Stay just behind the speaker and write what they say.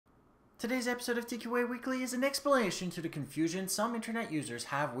Today's episode of TQA Weekly is an explanation to the confusion some internet users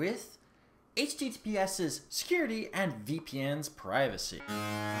have with HTTPS's security and VPN's privacy.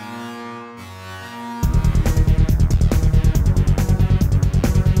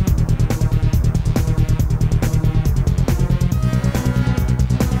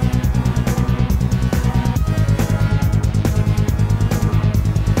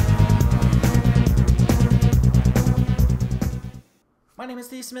 My name is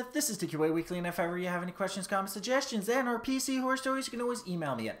Steve Smith, this is TQA Weekly, and if ever you have any questions, comments, suggestions, and or PC horror stories, you can always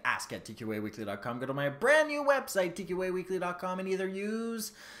email me at ask@tqaweekly.com. Go to my brand new website, tqaweekly.com, and either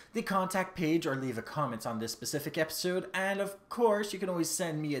use the contact page or leave a comment on this specific episode. And of course, you can always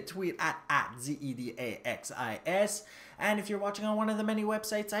send me a tweet at ZEDAXIS. And if you're watching on one of the many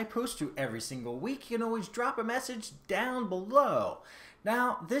websites I post to every single week, you can always drop a message down below.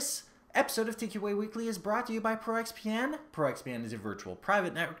 Now, this episode of TQA Weekly is brought to you by ProXPN. ProXPN is a virtual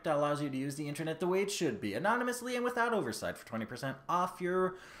private network that allows you to use the internet the way it should be, anonymously and without oversight. For 20% off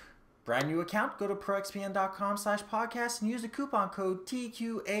your brand new account, go to proxpn.com/podcast and use the coupon code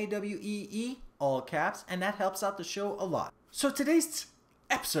TQAWEE, all caps, and that helps out the show a lot. So today's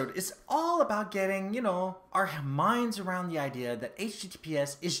episode is all about getting, our minds around the idea that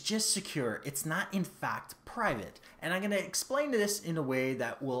HTTPS is just secure. It's not, in fact, private. And I'm going to explain this in a way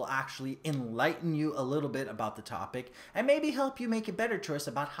that will actually enlighten you a little bit about the topic and maybe help you make a better choice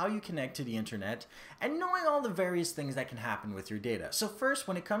about how you connect to the internet and knowing all the various things that can happen with your data. So first,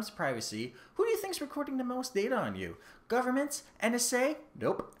 when it comes to privacy, who do you think is recording the most data on you? Governments? NSA?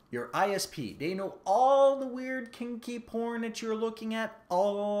 Nope. Your ISP. They know all the weird kinky porn that you're looking at,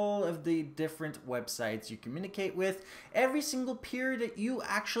 all of the different websites you communicate with, every single peer that you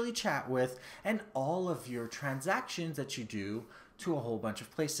actually chat with, and all of your transactions that you do to a whole bunch of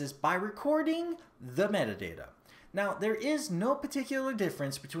places by recording the metadata. Now, there is no particular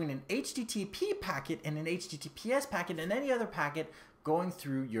difference between an HTTP packet and an HTTPS packet and any other packet going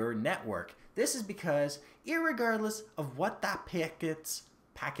through your network. This is because, irregardless of what that packet's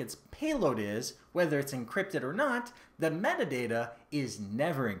payload is, whether it's encrypted or not, the metadata is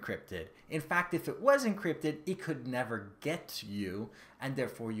never encrypted. In fact, if it was encrypted, it could never get to you, and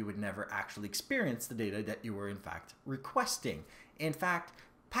therefore you would never actually experience the data that you were in fact requesting. In fact,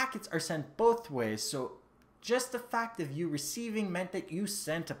 packets are sent both ways, so just the fact of you receiving meant that you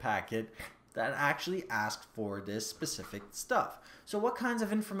sent a packet that actually asked for this specific stuff. So what kinds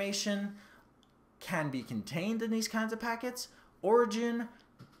of information can be contained in these kinds of packets? Origin,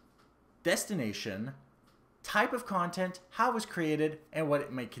 destination, type of content, how it was created, and what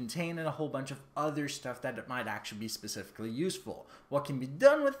it might contain, and a whole bunch of other stuff that it might actually be specifically useful. What can be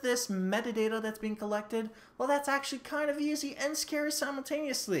done with this metadata that's being collected? Well, that's actually kind of easy and scary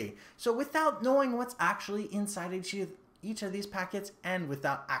simultaneously. So without knowing what's actually inside each of these packets and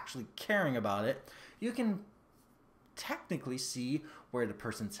without actually caring about it, you can technically see where the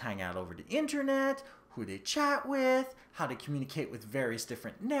persons hang out over the internet, who they chat with, how they communicate with various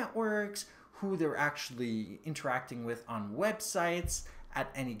different networks, who they're actually interacting with on websites at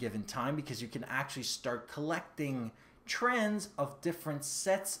any given time, because you can actually start collecting trends of different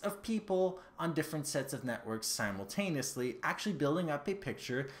sets of people on different sets of networks simultaneously, actually building up a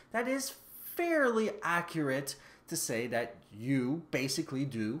picture that is fairly accurate to say that you basically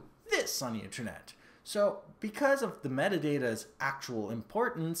do this on the internet. So because of the metadata's actual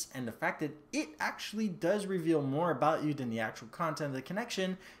importance and the fact that it actually does reveal more about you than the actual content of the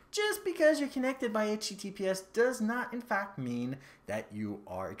connection, just because you're connected by HTTPS does not in fact mean that you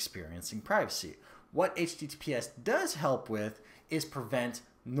are experiencing privacy. What HTTPS does help with is prevent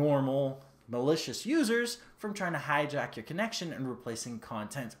normal malicious users from trying to hijack your connection and replacing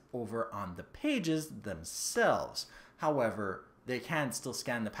content over on the pages themselves. However, they can still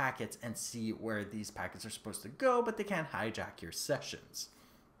scan the packets and see where these packets are supposed to go, but they can't hijack your sessions.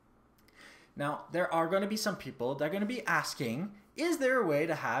 Now, there are going to be some people that are going to be asking, is there a way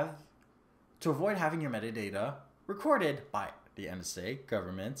to avoid having your metadata recorded by the NSA,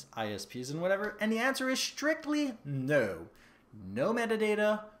 governments, ISPs, and whatever? And the answer is strictly no. No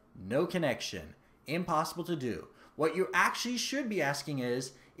metadata, no connection. Impossible to do. What you actually should be asking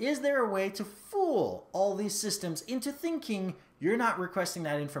is there a way to fool all these systems into thinking you're not requesting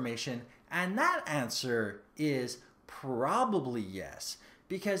that information? And that answer is probably yes,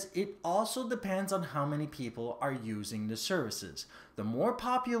 because it also depends on how many people are using the services. The more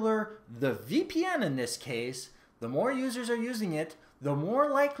popular the VPN in this case, the more users are using it, the more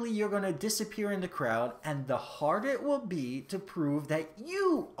likely you're going to disappear in the crowd, and the harder it will be to prove that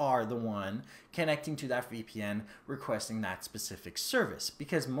you are the one connecting to that VPN requesting that specific service,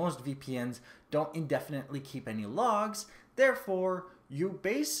 because most VPNs don't indefinitely keep any logs. Therefore, you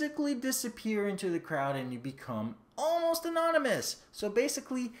basically disappear into the crowd and you become almost anonymous. So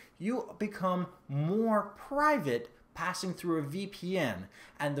basically, you become more private passing through a VPN.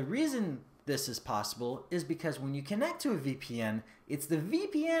 And the reason this is possible is because when you connect to a VPN, it's the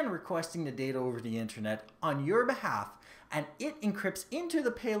VPN requesting the data over the internet on your behalf, and it encrypts into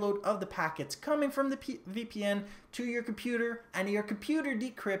the payload of the packets coming from the VPN to your computer, and your computer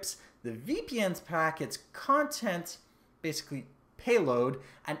decrypts the VPN's packets content, basically payload,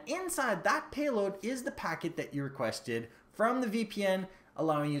 and inside that payload is the packet that you requested from the VPN,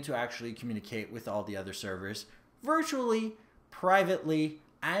 allowing you to actually communicate with all the other servers virtually, privately,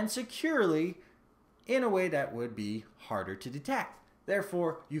 and securely in a way that would be harder to detect.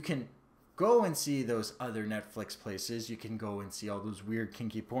 Therefore, you can go and see those other Netflix places. You can go and see all those weird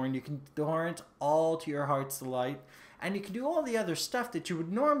kinky porn. You can torrent all to your heart's delight. And you can do all the other stuff that you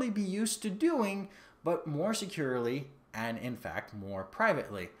would normally be used to doing, but more securely and, in fact, more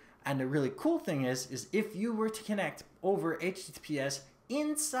privately. And the really cool thing is if you were to connect over HTTPS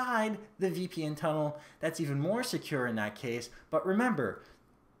inside the VPN tunnel, that's even more secure in that case. But remember,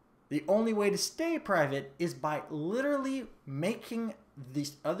 the only way to stay private is by literally making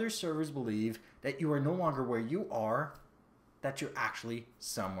these other servers believe that you are no longer where you are, that you're actually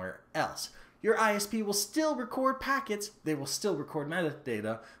somewhere else. Your ISP will still record packets, they will still record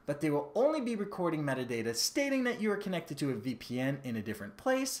metadata, but they will only be recording metadata stating that you are connected to a VPN in a different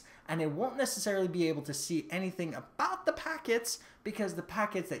place, and it won't necessarily be able to see anything about the packets because the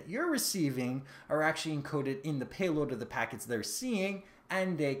packets that you're receiving are actually encoded in the payload of the packets they're seeing,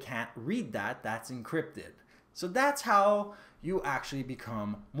 and they can't read that. That's encrypted. So that's how you actually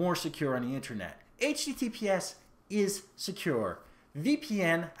become more secure on the internet. HTTPS is secure.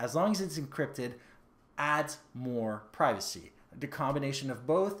 VPN, as long as it's encrypted, adds more privacy. The combination of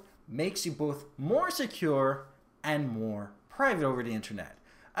both makes you both more secure and more private over the internet.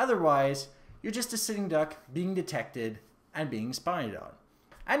 Otherwise, you're just a sitting duck being detected and being spied on.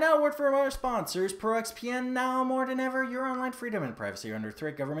 And now a word from our sponsors. ProXPN, now more than ever, your online freedom and privacy are under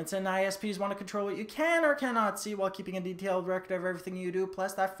threat. Governments and ISPs want to control what you can or cannot see while keeping a detailed record of everything you do.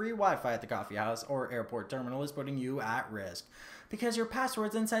 Plus, that free Wi-Fi at the coffee house or airport terminal is putting you at risk, because your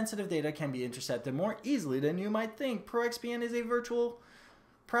passwords and sensitive data can be intercepted more easily than you might think. ProXPN is a virtual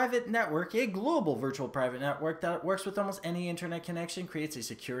private network, a global virtual private network that works with almost any internet connection, creates a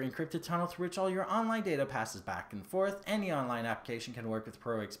secure encrypted tunnel through which all your online data passes back and forth. Any online application can work with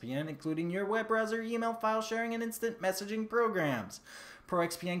ProXPN, including your web browser, email, file sharing, and instant messaging programs.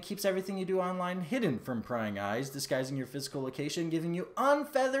 ProXPN keeps everything you do online hidden from prying eyes, disguising your physical location, giving you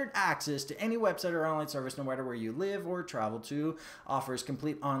unfeathered access to any website or online service no matter where you live or travel to. Offers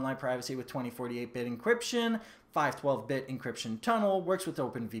complete online privacy with 2048-bit encryption, 512-bit encryption tunnel, works with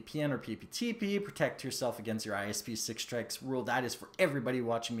OpenVPN or PPTP. Protect yourself against your ISP 6 strikes rule. That is for everybody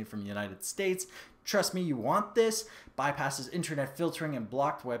watching me from the United States. Trust me, you want this. Bypasses internet filtering and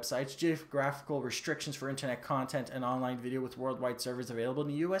blocked websites, geographical restrictions for internet content and online video with worldwide servers available in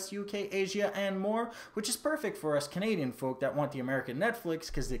the US, UK, Asia, and more, which is perfect for us Canadian folk that want the American Netflix,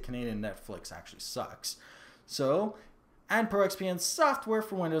 because the Canadian Netflix actually sucks. And ProXPN software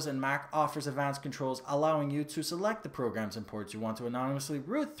for Windows and Mac offers advanced controls, allowing you to select the programs and ports you want to anonymously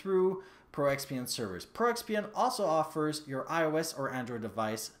route through ProXPN servers. ProXPN also offers your iOS or Android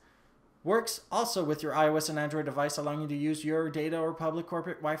device. Works also with your iOS and Android device, allowing you to use your data or public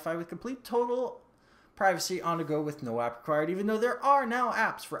corporate Wi-Fi with complete total privacy on the go with no app required, even though there are now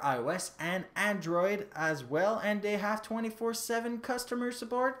apps for iOS and Android as well, and they have 24/7 customer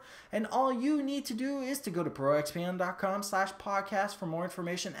support. And all you need to do is to go to proxpn.com/podcast for more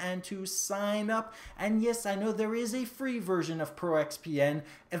information and to sign up. And yes, I know there is a free version of ProXPN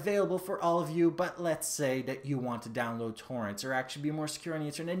available for all of you, but let's say that you want to download torrents or actually be more secure on the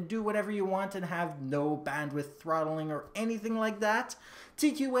internet and do whatever you want and have no bandwidth throttling or anything like that.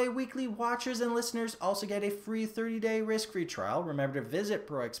 TQA Weekly watchers and listeners also get a free 30-day risk-free trial. Remember to visit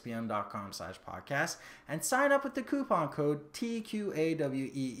proxpn.com/podcast and sign up with the coupon code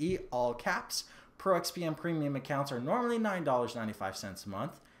TQAWEE, all caps. ProXPN premium accounts are normally $9.95 a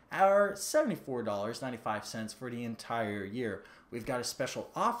month, or $74.95 for the entire year. We've got a special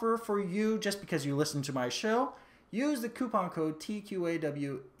offer for you just because you listen to my show. Use the coupon code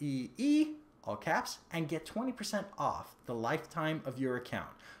TQAWEE, all caps, and get 20% off the lifetime of your account.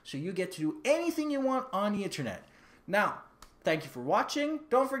 So you get to do anything you want on the internet. Now, thank you for watching.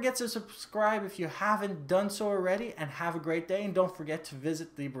 Don't forget to subscribe if you haven't done so already, and have a great day. And don't forget to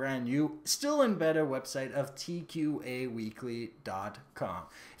visit the brand new, still in beta website of tqaweekly.com.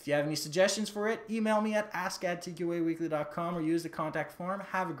 If you have any suggestions for it, email me at ask@tqaweekly.com or use the contact form.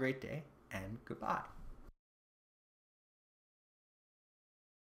 Have a great day and goodbye.